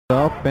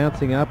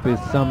Bouncing up is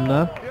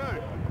Sumner.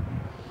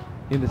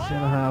 Into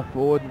centre half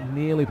forward,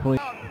 nearly pulling.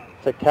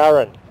 To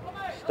Curran.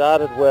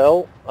 Started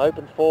well,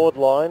 open forward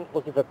line,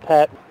 looking for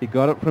Pat. He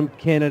got it from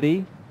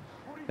Kennedy.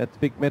 That's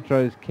Vic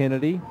Metro's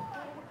Kennedy.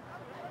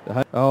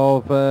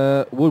 Of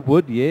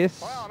Woodward,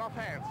 yes.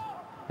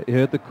 He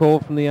heard the call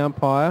from the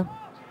umpire.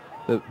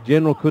 The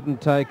general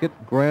couldn't take it.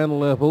 Ground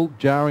level,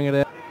 jarring it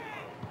out.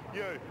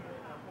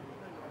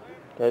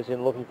 Goes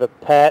in looking for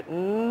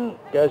Patton.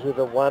 Goes with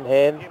the one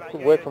hand.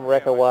 Good work from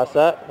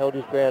Raikiwasa. Held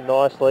his ground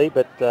nicely,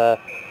 but...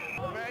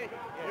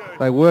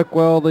 They work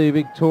well, the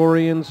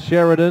Victorians.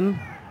 Sheridan.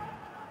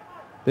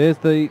 There's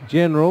the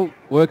general.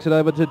 Works it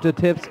over to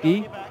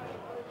Tatevsky.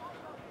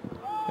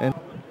 And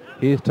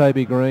here's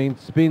Toby Green.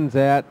 Spins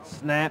out.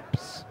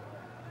 Snaps.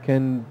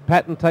 Can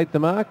Patton take the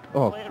mark?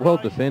 Oh, well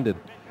defended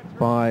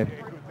by...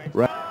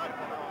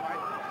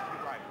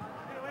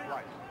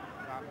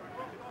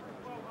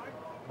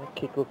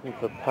 Kick looking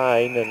for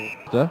Payne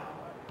and...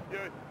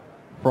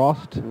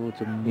 Frost. Oh,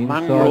 it's a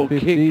Inside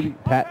 50.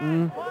 kick.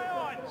 Patton.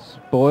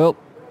 Spoilt.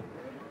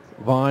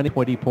 Vine,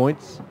 20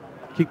 points.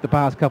 Kicked the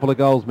past couple of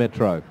goals,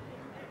 Metro.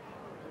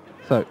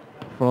 So,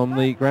 from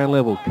the ground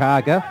level,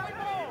 Karga.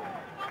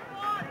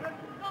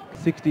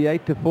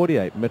 68 to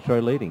 48, Metro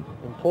leading.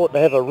 Important to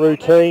have a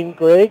routine,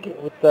 Greg,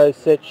 with those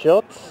set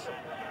shots.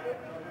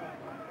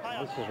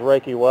 This is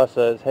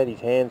Raikiwasa, has had his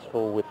hands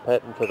full with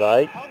Patton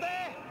today.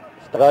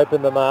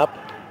 Open them up.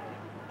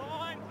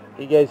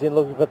 He goes in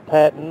looking for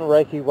Patton.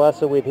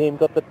 Raikiwasa with him,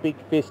 got the big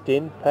fist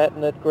in.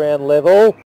 Patton at ground level.